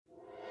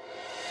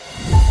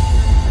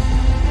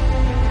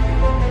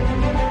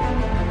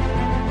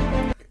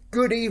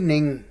Good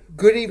evening,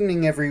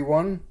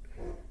 everyone.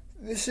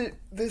 This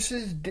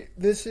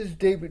is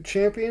David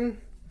Champion,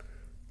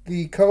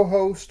 the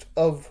co-host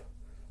of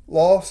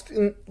Lost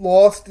in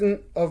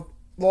the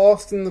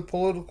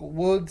Political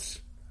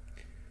Woods,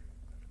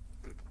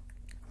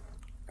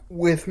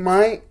 with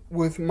my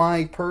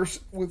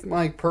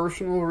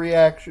personal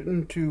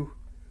reaction to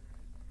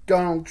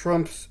Donald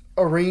Trump's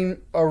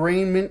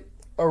arraignment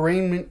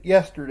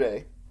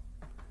yesterday.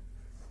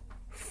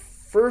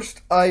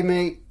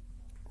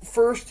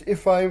 First,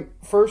 if I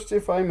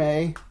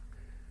may,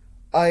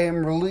 I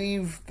am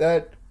relieved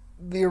that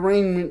the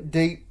arraignment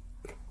date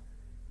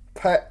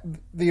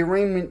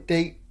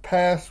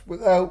passed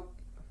without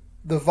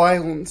the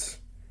violence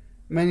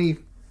many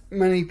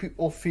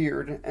people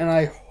feared, and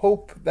I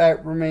hope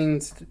that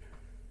remains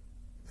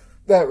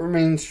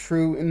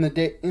true in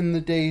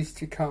the days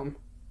to come.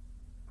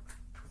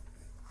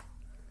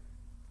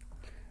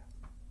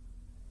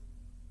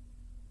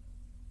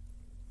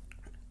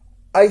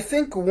 I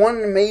think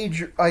one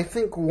major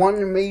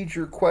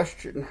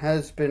question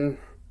has been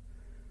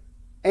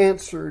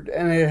answered,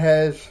 and it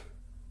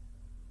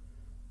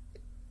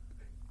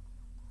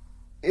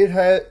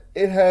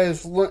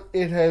has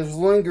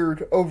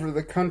lingered over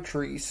the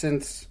country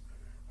since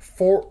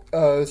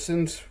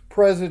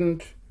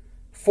President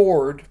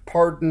Ford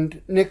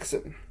pardoned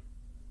Nixon.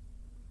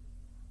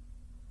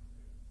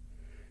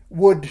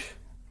 Would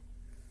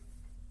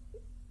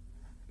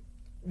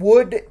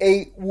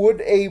a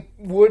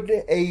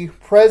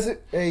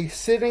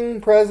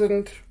sitting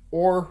president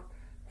or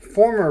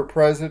former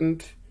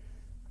president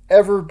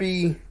ever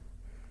be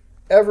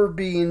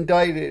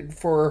indicted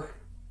for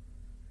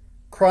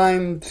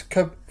crimes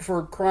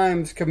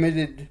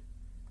committed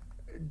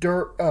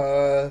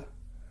during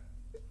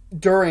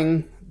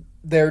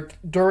their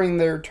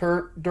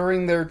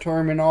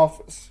term in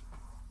office?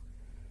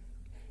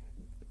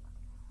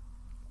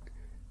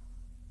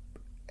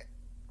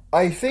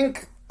 I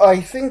think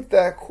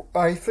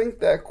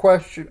that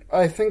question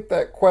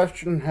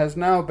has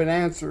now been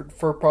answered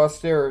for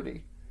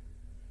posterity,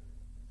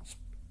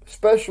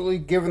 especially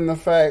given the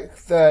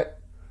fact that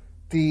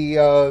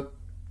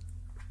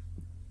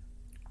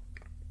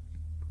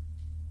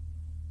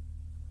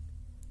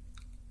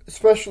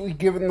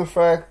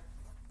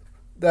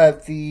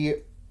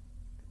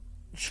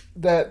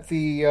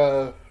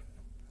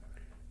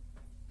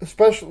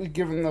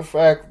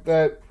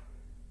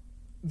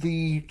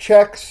the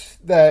checks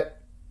that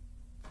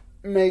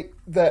make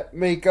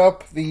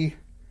up the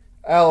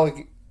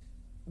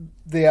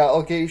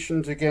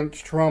allegations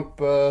against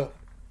Trump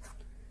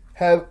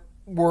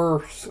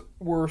were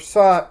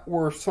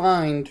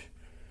signed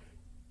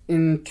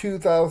in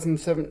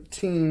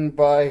 2017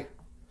 by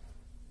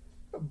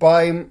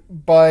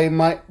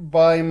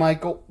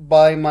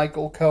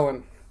Michael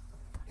Cohen,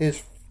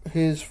 his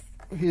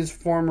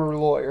former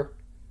lawyer.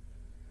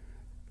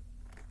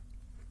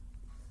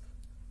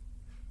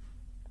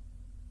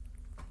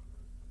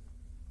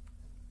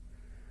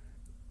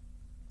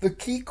 The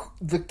key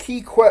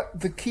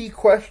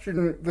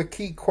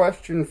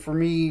question for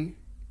me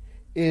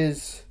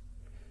is,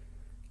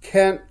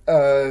 can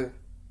a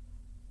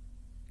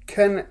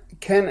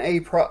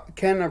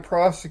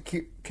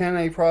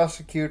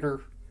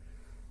prosecutor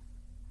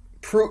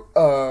prove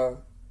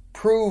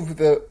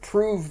the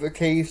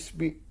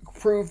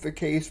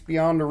case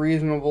beyond a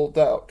reasonable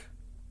doubt?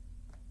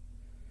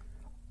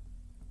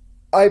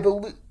 I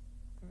believe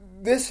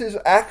this is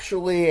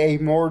actually a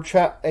more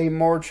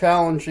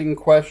challenging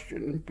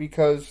question,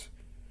 because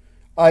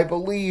I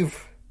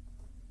believe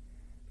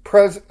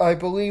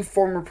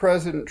former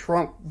President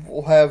Trump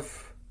will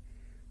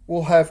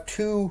have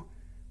two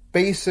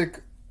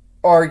basic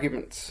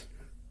arguments.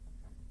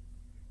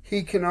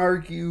 He can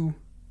argue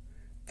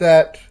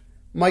that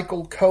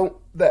Michael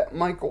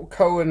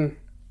Cohen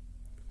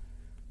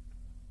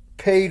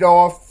paid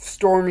off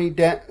Stormy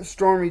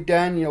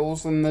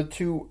Daniels and the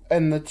two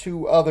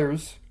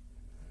others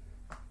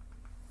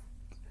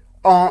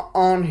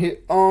on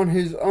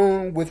his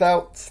own,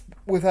 without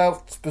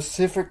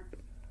specific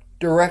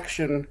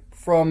direction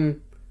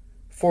from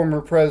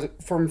former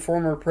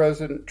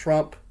President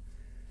Trump.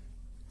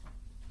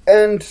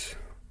 And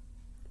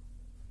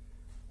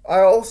I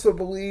also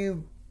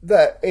believe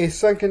that a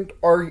second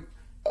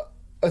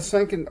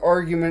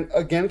argument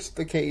against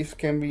the case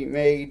can be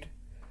made,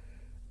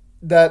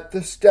 that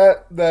the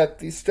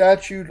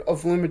statute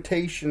of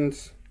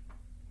limitations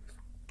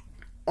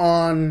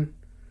on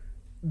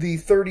the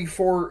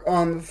 34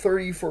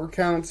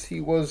 counts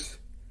he was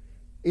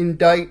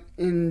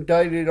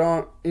indicted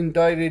on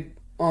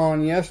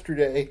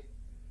yesterday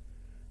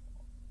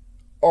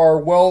are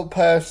well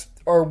past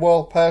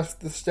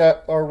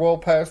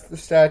the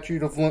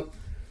statute of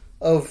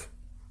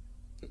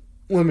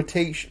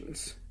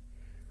limitations.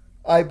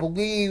 I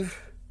believe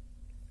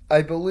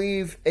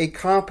a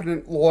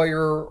competent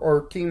lawyer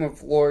or team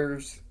of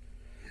lawyers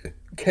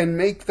can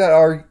make that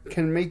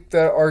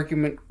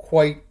argument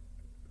quite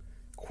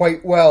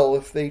well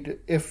if they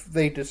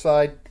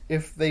decide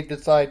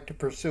to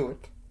pursue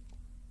it.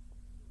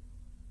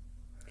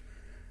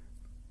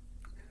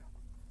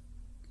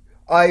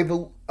 I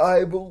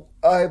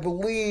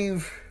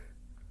believe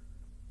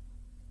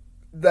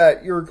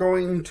that you're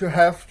going to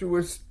have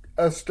to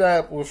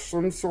establish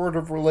some sort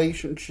of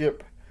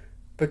relationship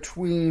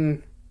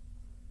between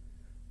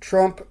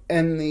Trump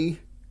and the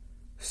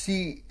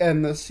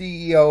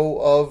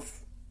CEO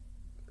of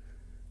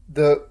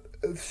the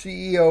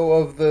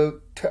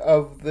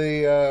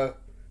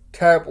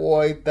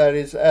tabloid that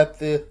is at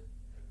the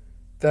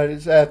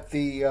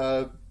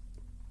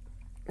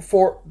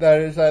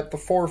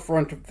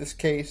forefront of this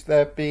case,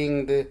 that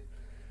being the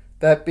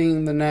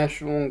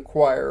National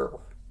Enquirer.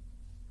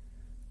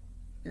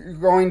 You're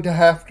going to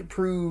have to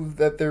prove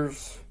that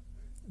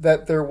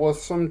there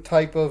was some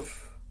type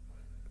of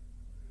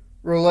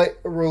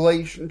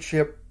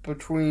relationship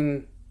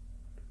between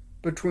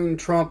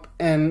Trump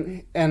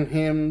and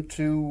him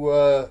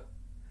to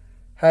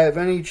have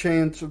any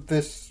chance of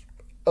this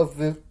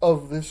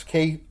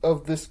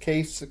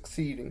case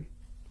succeeding.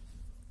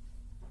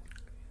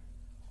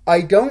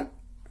 I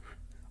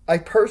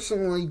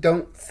personally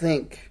don't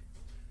think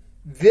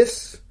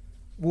this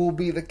will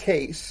be the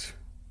case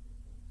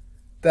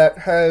that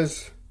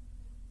has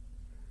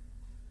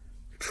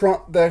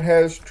Trump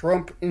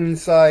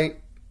inside,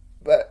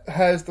 that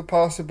has the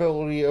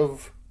possibility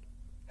of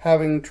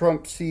having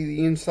Trump see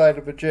the inside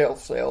of a jail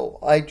cell.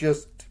 I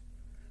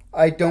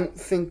don't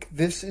think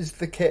this is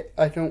the case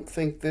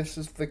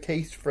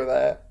for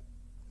that.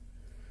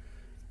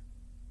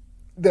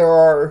 There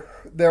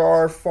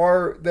are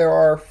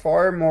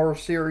far more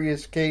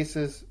serious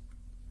cases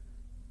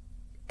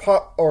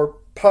or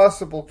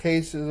possible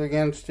cases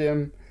against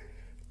him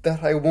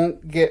that I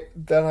won't get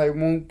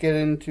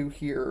into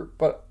here,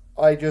 but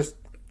I just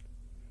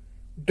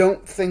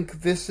don't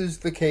think this is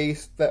the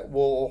case that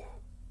will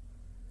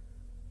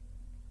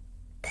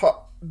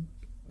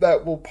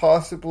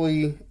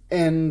possibly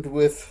end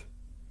with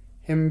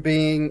him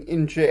being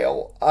in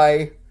jail.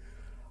 I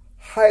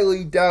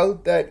highly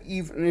doubt that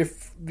even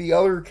if the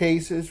other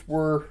cases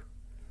were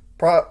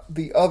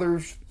the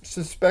other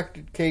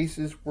suspected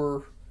cases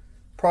were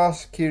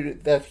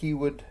prosecuted, that he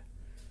would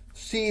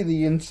see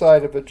the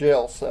inside of a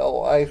jail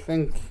cell. I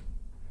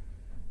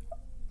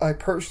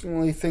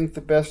personally think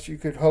the best you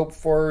could hope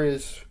for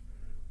is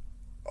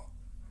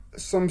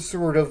some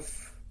sort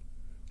of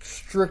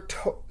strict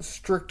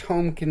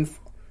home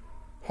confinement.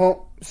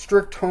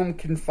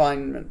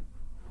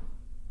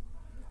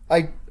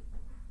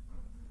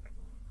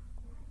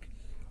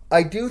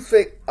 I do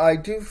think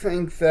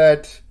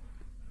that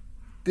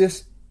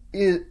this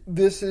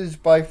is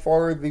by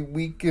far the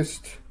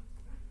weakest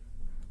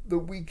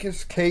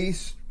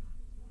case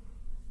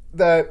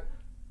that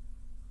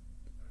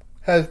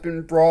has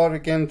been brought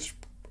against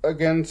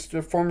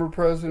former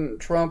President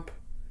Trump.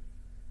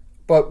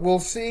 But we'll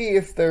see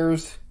if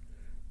there's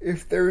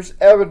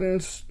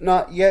evidence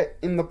not yet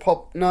in the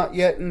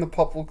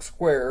public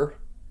square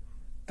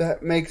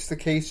that makes the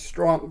case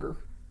stronger.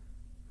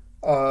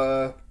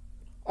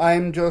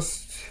 I'm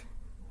just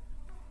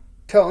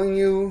telling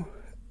you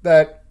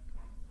that,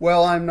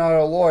 well, I'm not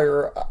a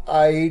lawyer.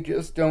 I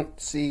just don't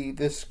see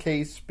this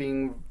case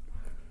being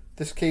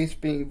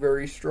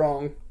very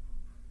strong.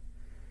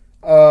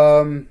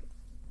 I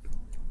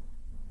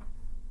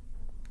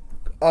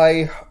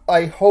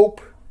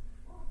hope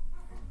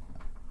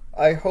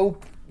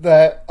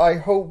that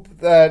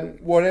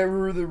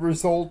whatever the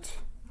result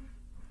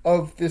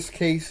of this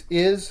case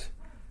is,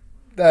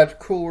 that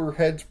cooler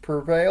heads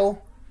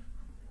prevail.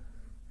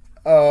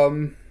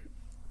 And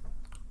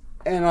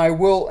I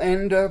will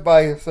end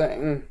by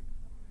saying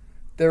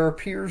there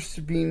appears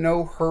to be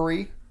no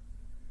hurry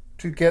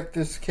to get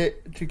this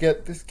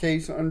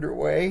case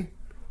underway.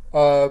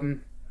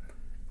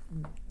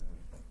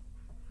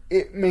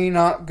 It may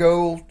not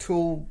go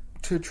to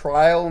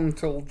trial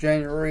until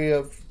January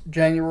of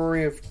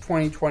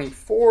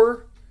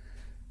 2024.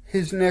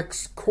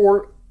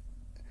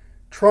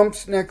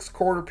 Trump's next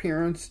court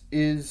appearance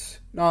is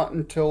not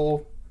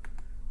until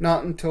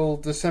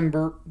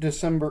December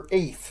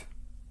 8th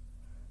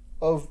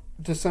of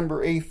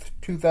December 8th,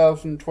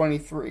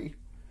 2023.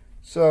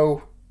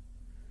 So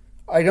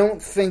I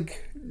don't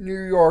think New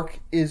York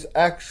is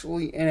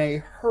actually in a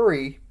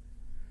hurry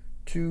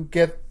to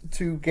get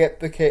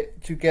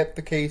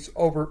the case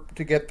over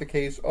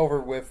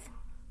with.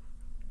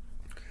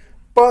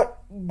 But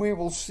we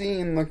will see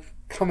in the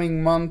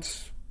coming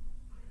months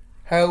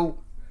how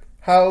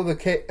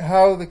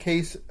the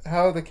case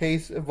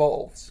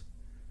evolves.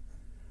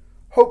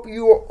 Hope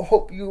you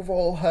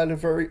all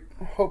have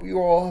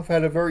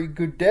had a very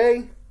good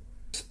day,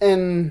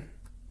 and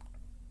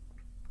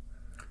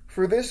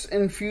for this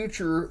and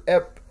future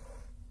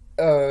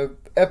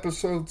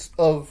episodes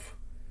of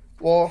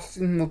Lost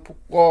in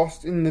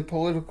the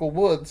Political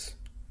Woods,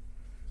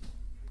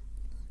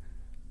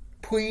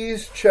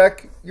 please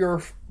check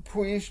your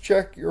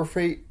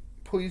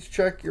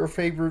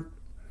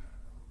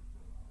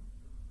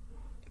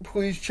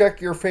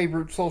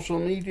favorite social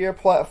media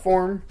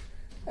platform,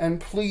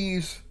 and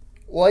please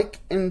like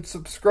and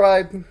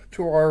subscribe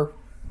to our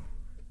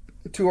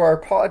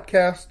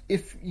podcast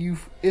if you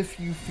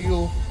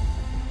feel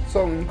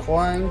so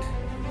inclined.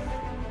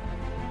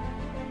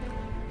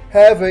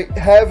 Have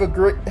a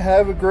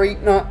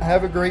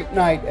great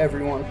night,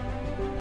 everyone.